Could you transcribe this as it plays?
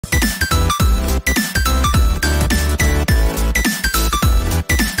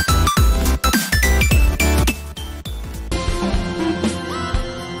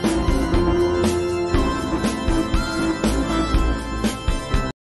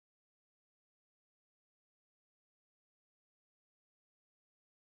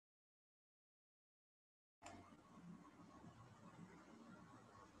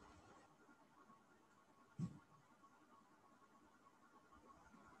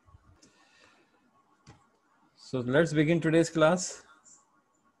So let's begin today's class.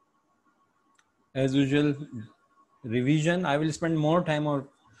 As usual, revision. I will spend more time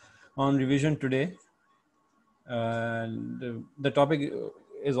on revision today. And the topic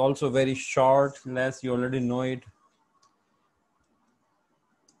is also very short, less you already know it.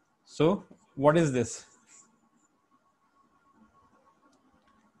 So what is this?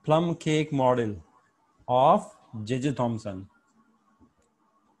 Plum cake model of J.J. Thomson.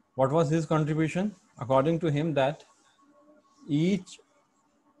 What was his contribution? According to him, that each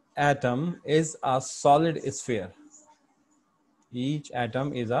atom is a solid sphere. Each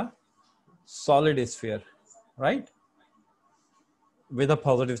atom is a solid sphere, right? With a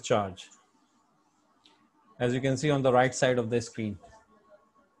positive charge. As you can see on the right side of the screen,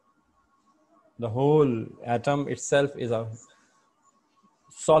 the whole atom itself is a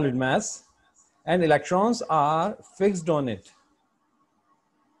solid mass and electrons are fixed on it,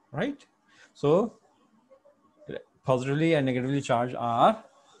 right? So positively and negatively charged are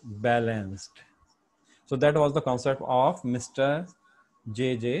balanced. So that was the concept of Mr.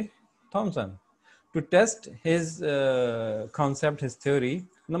 J.J. Thomson. To test his concept, his theory,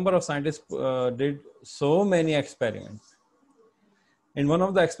 number of scientists did so many experiments. In one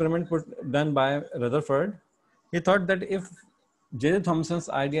of the experiments done by Rutherford, he thought that if J.J. Thomson's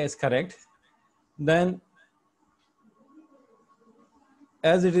idea is correct, then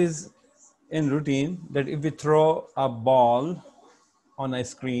as it is in routine, that if we throw a ball on a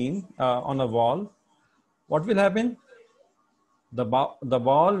screen, on a wall, what will happen? The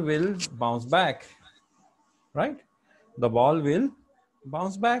ball will bounce back, right? The ball will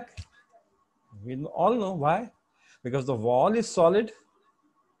bounce back. We all know why. Because the wall is solid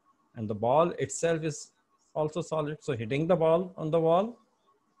and the ball itself is also solid. So hitting the ball on the wall,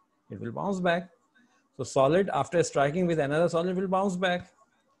 it will bounce back. So solid, after striking with another solid, will bounce back.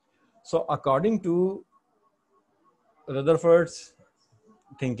 So according to Rutherford's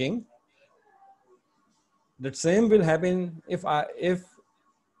thinking, the same will happen if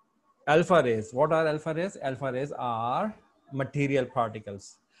alpha rays. What are alpha rays? Alpha rays are material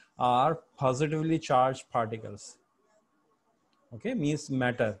particles, are positively charged particles. Okay, means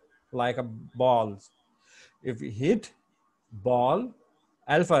matter, like a ball. If we hit ball,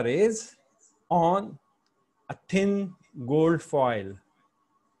 alpha rays on a thin gold foil.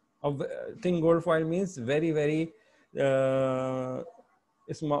 Thin gold foil means very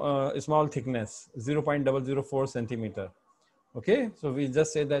small thickness, 0.004 centimeter. Okay, so we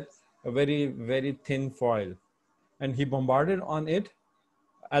just say that a very thin foil, and he bombarded on it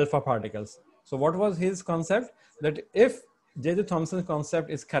alpha particles. So what was his concept? That if J.J. Thomson's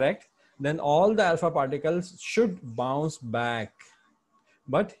concept is correct, then all the alpha particles should bounce back.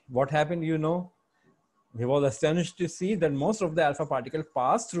 But what happened, you know? He was astonished to see that most of the alpha particles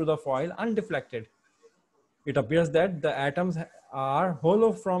pass through the foil undeflected. It appears that the atoms are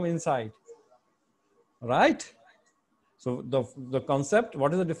hollow from inside, right? So the concept,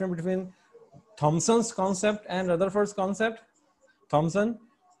 what is the difference between Thomson's concept and Rutherford's concept? Thomson,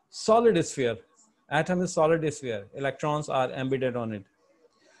 solid sphere. Atom is solid sphere. Electrons are embedded on it.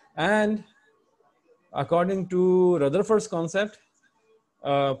 And according to Rutherford's concept,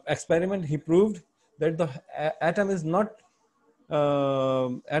 experiment, he proved that the atom is not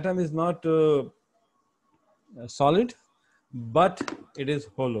solid, but it is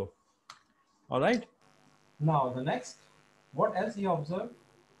hollow. All right. Now the next, what else he observed?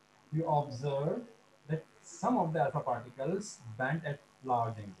 He observed that some of the alpha particles bend at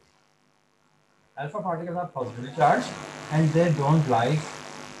large angle. Alpha particles are positively charged and they don't like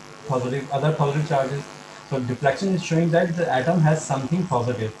other positive charges. So deflection is showing that the atom has something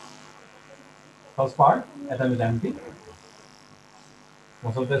positive. First part, atom is empty.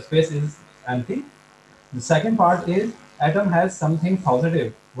 Most of the space is empty. The second part is atom has something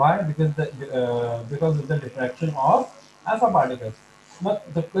positive. Why? Because of the diffraction of alpha particles. Now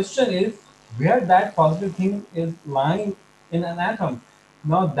the question is where that positive thing is lying in an atom.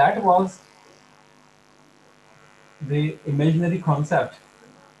 Now that was the imaginary concept,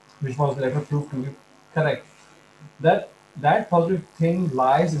 which was later proved to be correct. That positive thing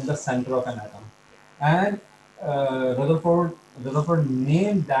lies in the center of an atom, and Rutherford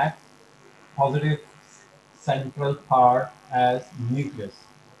named that positive central part as nucleus.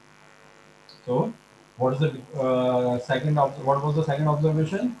 So, what is the what was the second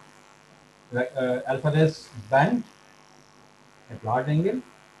observation? Alpha rays bend at large angle,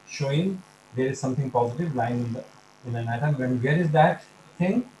 showing there is something positive lying in an atom. And where is that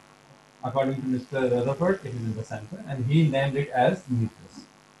thing? According to Mr. Rutherford, it is in the center, and he named it as nucleus.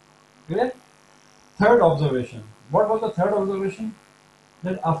 Clear? Third observation. What was the third observation?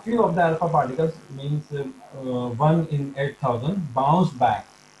 that a few of the alpha particles, means 1 in 8,000, bounce back.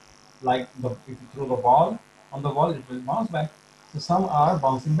 Like if you throw the ball on the wall, it will bounce back. So some are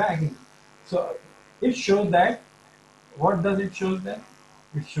bouncing back. So it shows that, what does it show that?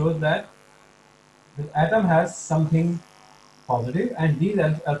 It shows that the atom has something positive, and these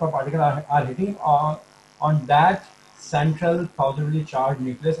alpha particles are hitting on that central positively charged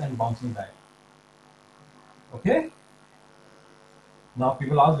nucleus and bouncing back. Okay? Now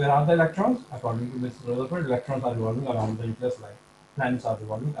people ask, where are the electrons? According to Mr. Rutherford, electrons are revolving around the nucleus like planets are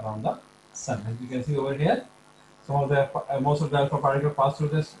revolving around the sun. As you can see over here, some of the most of the alpha particles pass through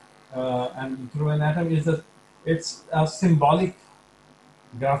this and through an atom. It's a symbolic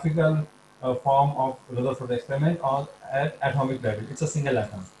graphical form of Rutherford experiment on at atomic level. It's a single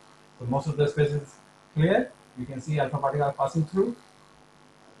atom. So most of the space is clear. You can see alpha particles are passing through,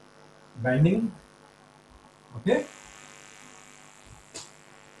 bending. Okay.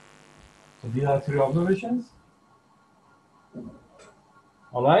 So these are 3 observations.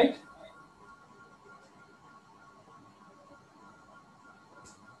 All right.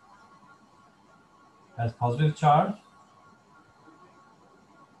 Has positive charge.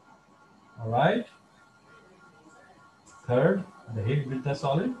 All right. Third, the heat with the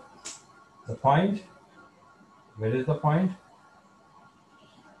solid. The point. Where is the point?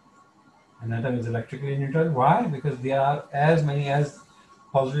 An atom is electrically neutral. Why? Because there are as many as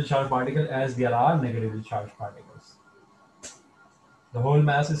positively charged particles as there are negatively charged particles. The whole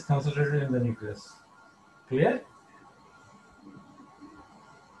mass is concentrated in the nucleus. Clear?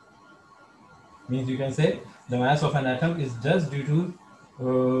 Means you can say the mass of an atom is just due to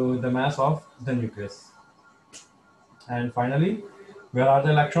the mass of the nucleus. And finally, where are the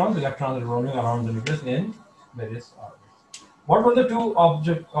electrons? Electrons are roaming around the nucleus in various orbits. What were the 2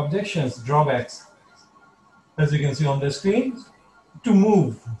 objections, drawbacks? As you can see on the screen, to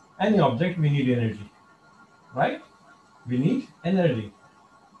move any object, we need energy, right? We need energy.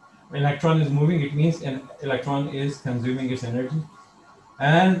 When electron is moving, it means an electron is consuming its energy.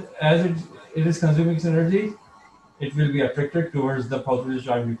 And as it is consuming its energy, it will be attracted towards the positively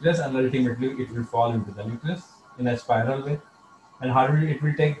charged nucleus, and ultimately it will fall into the nucleus in a spiral way. And it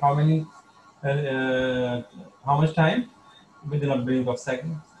will take how much time? Within a blink of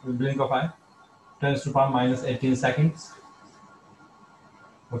seconds, blink of eye, 10 to the power minus 18 seconds.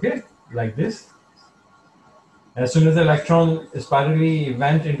 Okay, like this. As soon as the electron spirally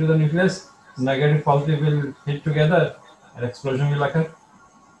went into the nucleus, negative positive will hit together, and explosion will occur.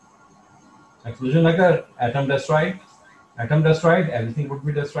 Explosion occur, atom destroyed. Atom destroyed, everything would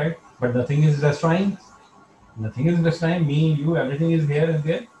be destroyed, but nothing is destroying. Nothing is destroying, me, you, everything is here and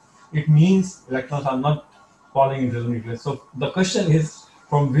there. It means electrons are not falling into the nucleus. So the question is,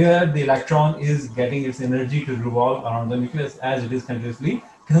 from where the electron is getting its energy to revolve around the nucleus as it is continuously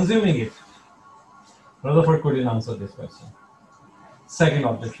consuming it? Rutherford couldn't answer this question. Second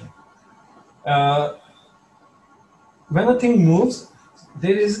objection. When a thing moves,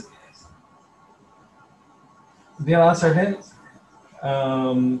 there are certain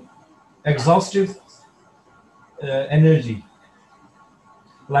exhaustive energy.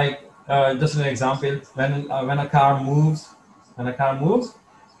 Like just an example, when a car moves,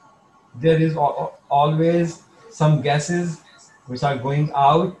 there is always some gases which are going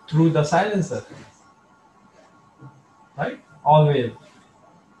out through the silencer, right? Always,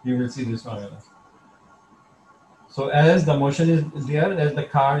 you will see this one. So as the motion is there, as the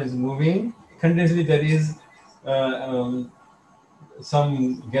car is moving continuously, there is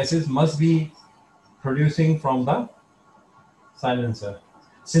some gases must be producing from the silencer.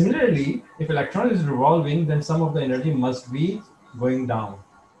 Similarly, if electron is revolving, then some of the energy must be going down.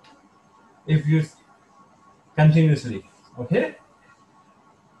 If you continuously, okay?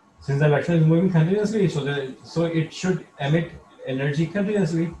 Since the electron is moving continuously, so it should emit energy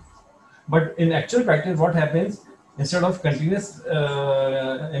continuously. But in actual practice, what happens? Instead of continuous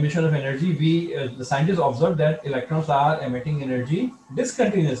emission of energy, the scientists observe that electrons are emitting energy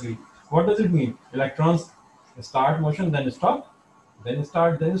discontinuously. What does it mean? Electrons start motion, then stop, then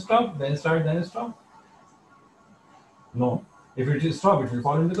start, then stop, then start, then stop. No, if it is stop, it will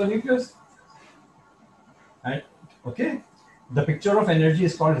fall into the nucleus. And okay, the picture of energy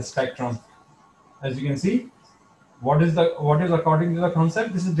is called a spectrum. As you can see, what is according to the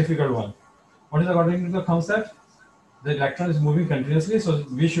concept? This is a difficult one. What is according to the concept? The electron is moving continuously, so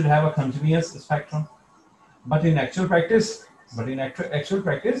we should have a continuous spectrum. But in actual practice, we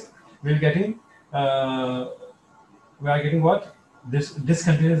are getting what? This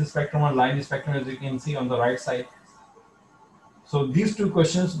discontinuous spectrum or line spectrum, as you can see on the right side. So these 2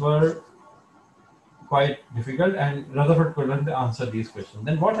 questions were quite difficult, and Rutherford couldn't answer these questions.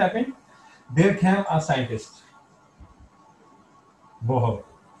 Then what happened? There came a scientist, Bohr.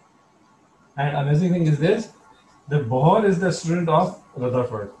 And amazing thing is this, that Bohr is the student of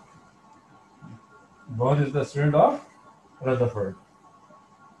Rutherford. Bohr is the student of Rutherford.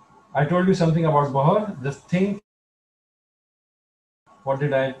 I told you something about Bohr. Just think, what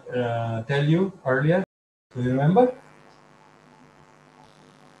did I tell you earlier? Do you remember?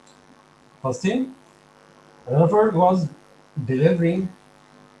 First thing, Rutherford was delivering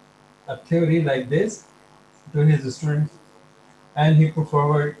a theory like this to his students, and he put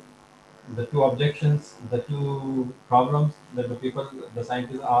forward the two objections, the two problems that the people, the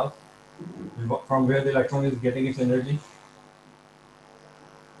scientists asked, from where the electron is getting its energy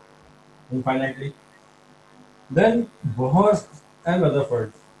infinitely. Then Bohr and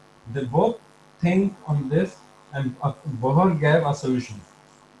Rutherford, they both think on this, and Bohr gave a solution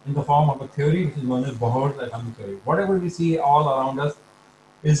in the form of a theory which is known as Bohr's atomic theory. Whatever we see all around us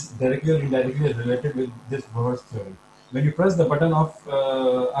is directly or indirectly related with this Bohr's theory. When you press the button of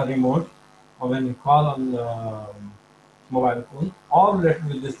a remote, or when you call on mobile phone, all related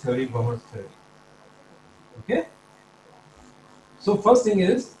with this theory, Bohr's theory. Okay? So first thing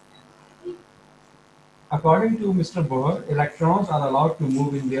is, according to Mr. Bohr, electrons are allowed to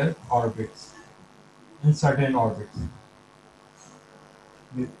move in their orbits, in certain orbits.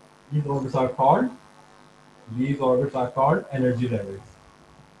 These orbits are called, energy levels.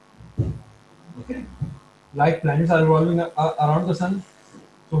 Okay? Like planets are revolving around the sun.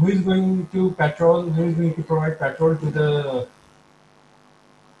 So who is going to provide petrol to the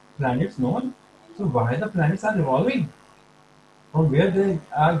planets? No one. So why the planets are revolving? From where they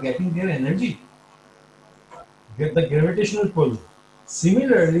are getting their energy? Get the gravitational pull.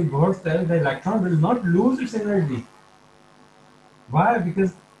 Similarly, Bohr tells the electron will not lose its energy. Why?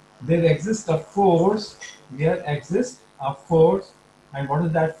 Because there exists a force, and what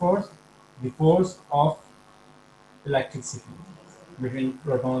is that force? The force of electricity between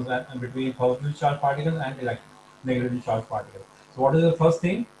protons and between positively charged particles and negatively charged particles. So what is the first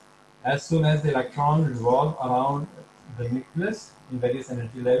thing? As soon as the electron revolve around the nucleus in various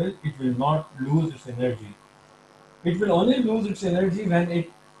energy levels, it will not lose its energy. It will only lose its energy when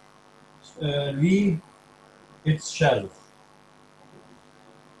it leaves its shell.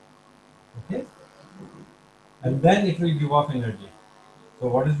 Okay? And then it will give off energy. So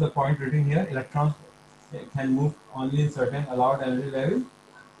what is the point written here? Electrons can move only in certain allowed energy level.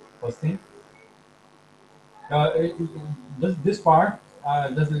 First thing. This part,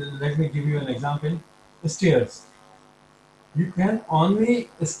 let me give you an example. Stairs. You can only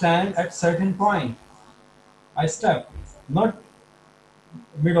stand at certain point. I step, not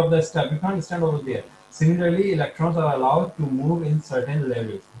mid of the step. You can't stand over there. Similarly, electrons are allowed to move in certain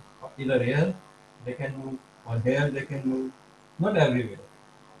levels. Either here they can move, or here they can move. Not everywhere.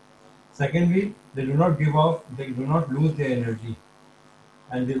 Secondly, they do not lose their energy,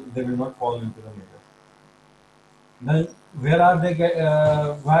 and they will not fall into the middle. Then where are they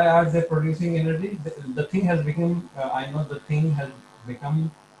why are they producing energy? The thing has become, I know the thing has become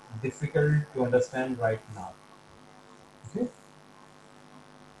difficult to understand right now. Okay.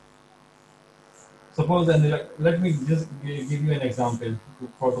 Suppose, let me just give you an example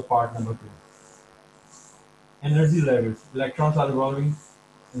for the part number 2. Energy levels. Electrons are revolving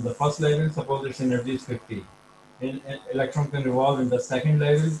in the first level. Suppose its energy is 50. An electron can revolve in the second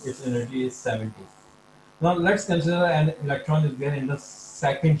level. Its energy is 70. Now let's consider an electron is there in the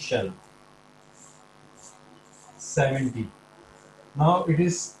second shell. 70. Now it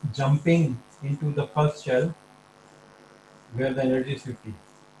is jumping into the first shell where the energy is 50.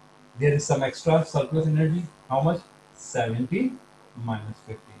 There is some extra surplus energy. How much? 70 minus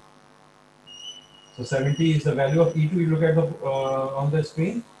 50. So 70 is the value of E2 you look at on the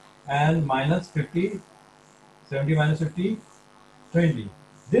screen, and minus 50, 70 minus 50, 20.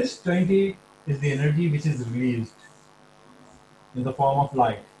 This 20 is the energy which is released in the form of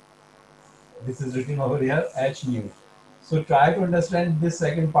light. This is written over here, h nu. So try to understand this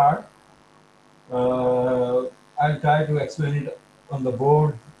second part. I'll try to explain it on the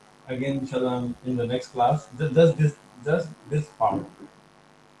board again, inshallah, in the next class. Just this part.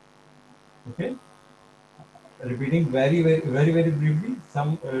 Okay. Repeating very briefly.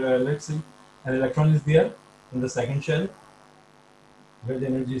 Let's see, an electron is there in the second shell where the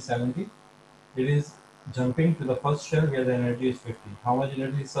energy is 70. It is jumping to the first shell where the energy is 50. How much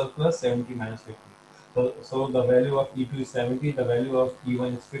energy is surplus? 70 minus 50. So the value of E2 is 70, the value of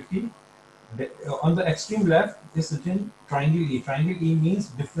E1 is 50. On the extreme left is written triangle E. Triangle E means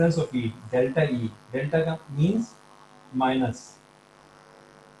difference of E, delta E. Delta means minus.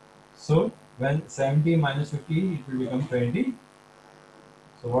 So When 70 minus 50, it will become 20.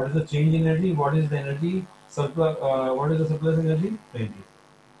 So what is the change in energy? What is the energy surplus? What is the surplus energy? 20.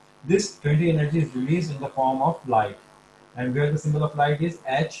 This 20 energy is released in the form of light, and where the symbol of light is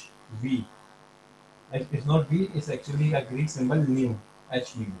HV. It's not V, it's actually a Greek symbol nu,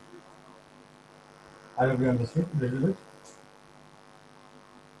 HV. I hope you understood a little bit.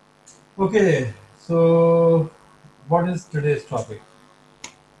 Okay, so what is today's topic?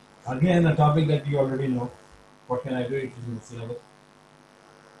 Again, a topic that you already know. What can I do? It is in the syllabus.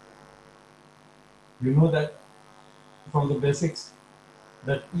 You know that from the basics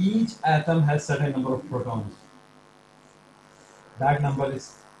that each atom has certain number of protons. That number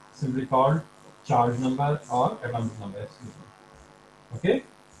is simply called charge number or atomic number. Excuse me. Okay.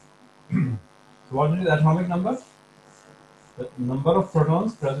 So what is atomic number? The number of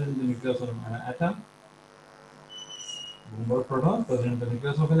protons present in the nucleus of an atom. The number of protons present in the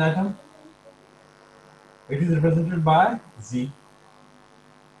nucleus of an atom. It is represented by Z.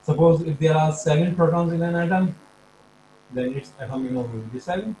 Suppose if there are 7 protons in an atom, then its atomic number will be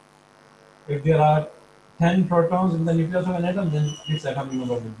 7. If there are 10 protons in the nucleus of an atom, then its atomic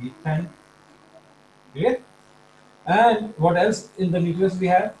number will be 10. Okay? And what else in the nucleus we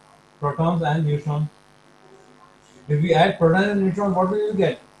have? Protons and neutrons. If we add proton and neutron, what will you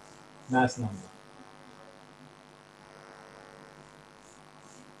get? Mass number.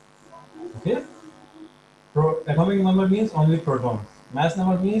 Okay? Atomic number means only protons. Mass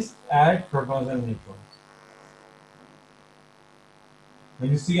number means add protons and neutrons.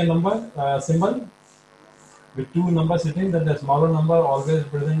 When you see a number symbol with 2 numbers sitting, then the smaller number always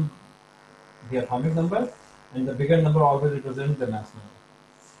represents the atomic number, and the bigger number always represents the mass number.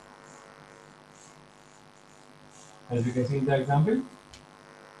 As you can see in the example.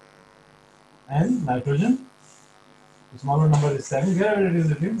 And nitrogen, the smaller number is 7. Wherever it is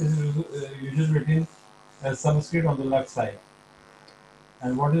written, this is usually written as subscript on the left side.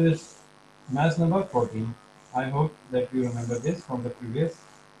 And what is its mass number? 14. I hope that you remember this from the previous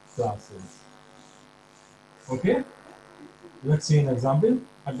classes. Okay, let's see an example,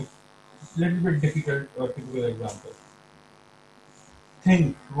 a little bit difficult or typical example.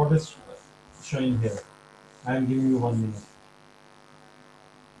 Think what is showing here. I am giving you 1 minute.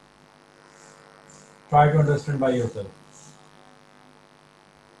 Try to understand by yourself.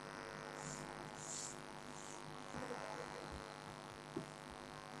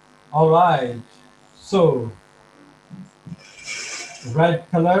 All right, so red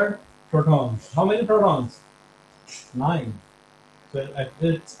color protons. How many protons? 9. So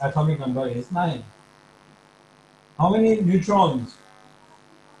its atomic number is 9. How many neutrons?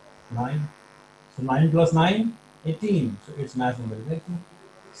 9. So 9 plus 9, 18. So its mass number is 18.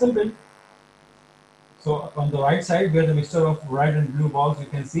 Simple. So on the right side, where the mixture of red and blue balls, you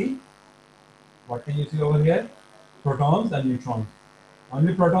can see, what can you see over here? Protons and neutrons.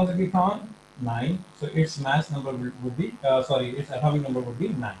 Only protons will be found, 9. So its mass number would be, its atomic number would be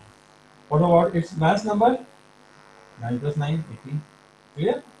 9. What about its mass number? 9 plus 9, 18.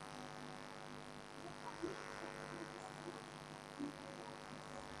 Clear?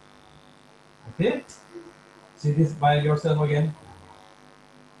 Okay. See this by yourself again.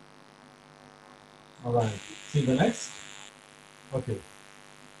 Alright. See the next. Okay.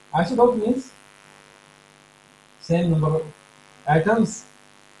 Isotope means same number of atoms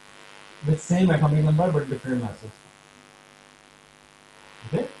with same atomic number but different masses.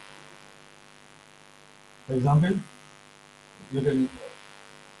 Okay. For example, you can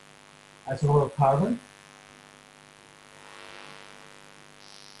isotope of carbon.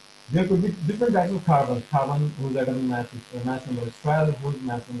 There could be different types of carbon. Carbon whose atomic mass number is 12, whose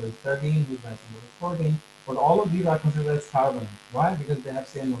mass number is 13, whose mass number is 14. But all of these are considered as carbon. Why? Because they have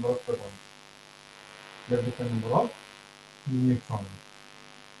same number of protons. They have different number of neutrons.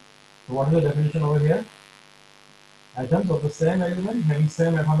 So what is the definition over here? Atoms of the same element having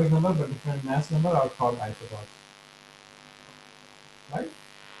same atomic number but different mass number are called isotopes. Right?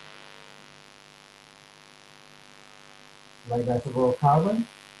 Like the isotope of carbon,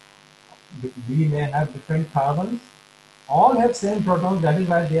 we may have different carbons, all have same protons, that is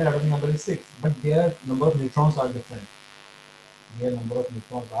why their atomic number is 6, but their number of neutrons are different. Their number of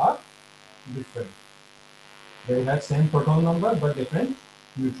neutrons are different. They have same proton number but different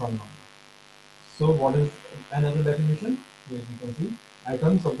neutron number. So what is another definition? Here you can see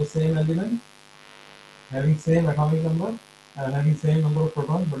atoms of the same element having same atomic number and having same number of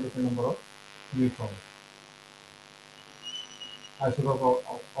protons but different number of neutrons. Isotopes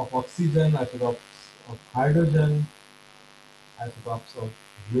of oxygen, isotopes of hydrogen, isotopes of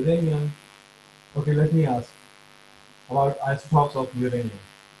uranium. Okay, let me ask about isotopes of uranium.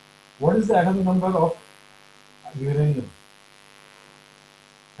 What is the atomic number of uranium?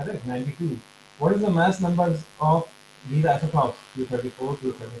 Correct, 92. What is the mass numbers of these isotopes? 234,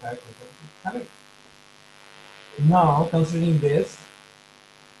 235, 236. Correct. Now, considering this,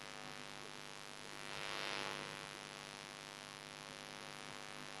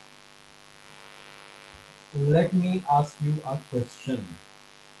 let me ask you a question.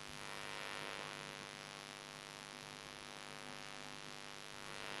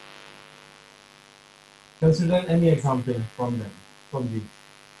 Consider any example from them, from these.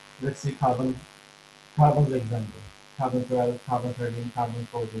 Let's see carbon's example. Carbon 12, carbon 13, carbon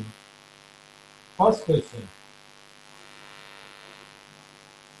 14. First question.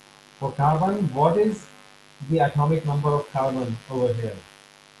 For carbon, what is the atomic number of carbon over here?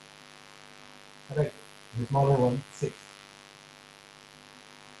 Correct. The smaller one, 6.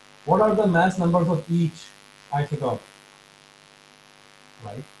 What are the mass numbers of each isotope?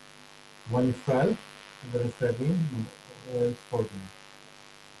 Right. One is 12, the other is 13, is 14.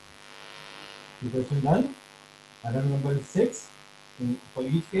 Equation done. Atomic number is 6 for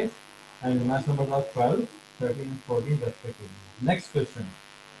each case, and the mass numbers are 12, 13, and 14 respectively. Next question.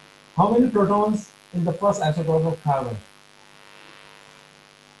 How many protons in the first isotope of carbon?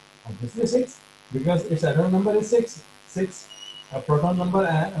 Obviously 6, because its atomic number is 6. 6 proton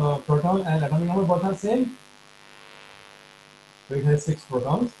and atomic number both are same. So it has 6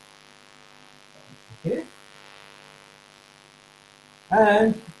 protons. Okay.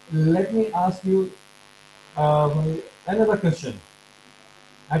 And let me ask you another question.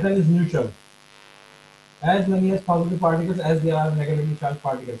 Atom is neutral. As many as positive particles as there are negatively charged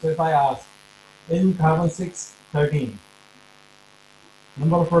particles. So if I ask, in carbon 6, 13,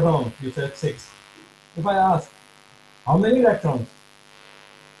 number of protons, you said 6. If I ask, how many electrons?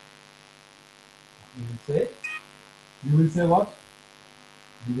 You will say what?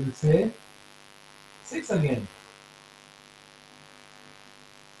 You will say 6 again.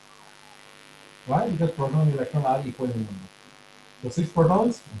 Why? Because proton and electron are equal in number. So 6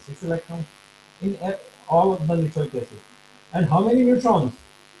 protons and 6 electrons in all of the neutral cases. And how many neutrons?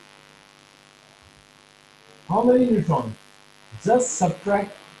 How many neutrons? Just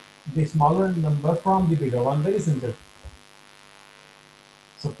subtract the smaller number from the bigger one. Very simple.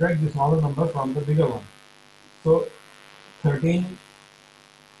 Subtract the smaller number from the bigger one. So 13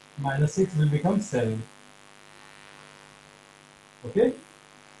 minus 6 will become 7. Okay?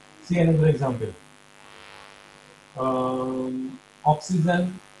 See another example.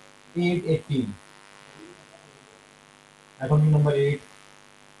 Oxygen 818. Atomic number 8.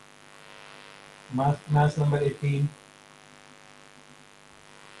 Mass number 18.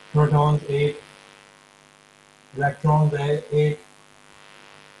 Protons 8. Electrons 8.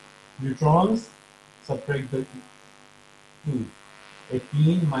 Neutrons, subtract the 2.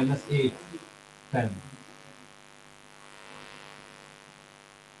 18 minus 8, 10.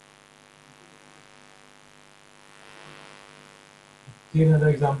 See another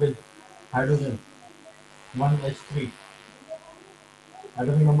example. Hydrogen 1H3.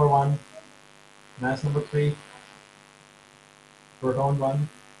 Atomic number 1. Mass number 3. Proton 1.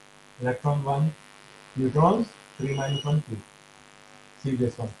 Electron 1. Neutrons 3 minus 1, 2. See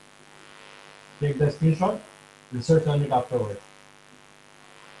this one. Take the screenshot. Research on it afterwards.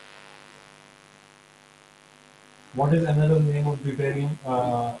 What is another name of deuterium?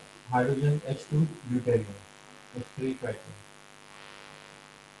 Hydrogen H2 deuterium. H3 tritium.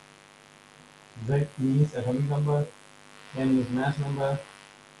 Z means atomic number, N is mass number.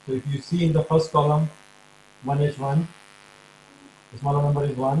 So if you see in the first column, 1H1, the smaller number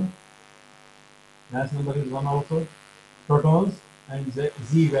is 1, mass number is 1 also. Protons and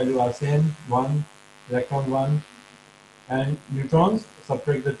Z value are same, 1, electron 1, and neutrons,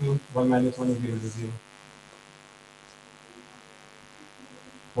 subtract the 2, 1 minus 1 is equal to 0.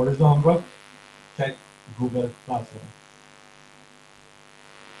 What is the homework? Check Google Classroom.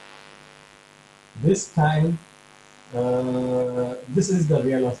 This time, this is the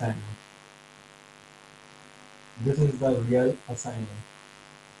real assignment. This is the real assignment.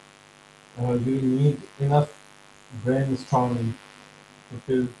 We need enough brainstorming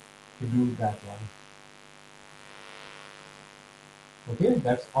to do that one. Okay,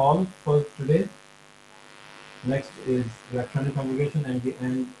 that's all for today. Next is electronic conjugation and the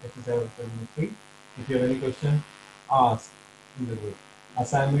end exercise 3. If you have any question, ask in the group.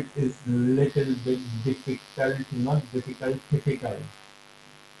 Assignment is little bit difficult, not difficult, typical.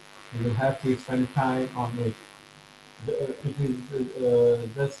 You will have to spend time on it. It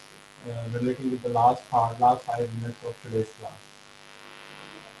is just relating with the last 5 minutes of today's class.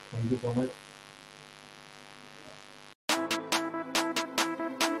 Thank you so much.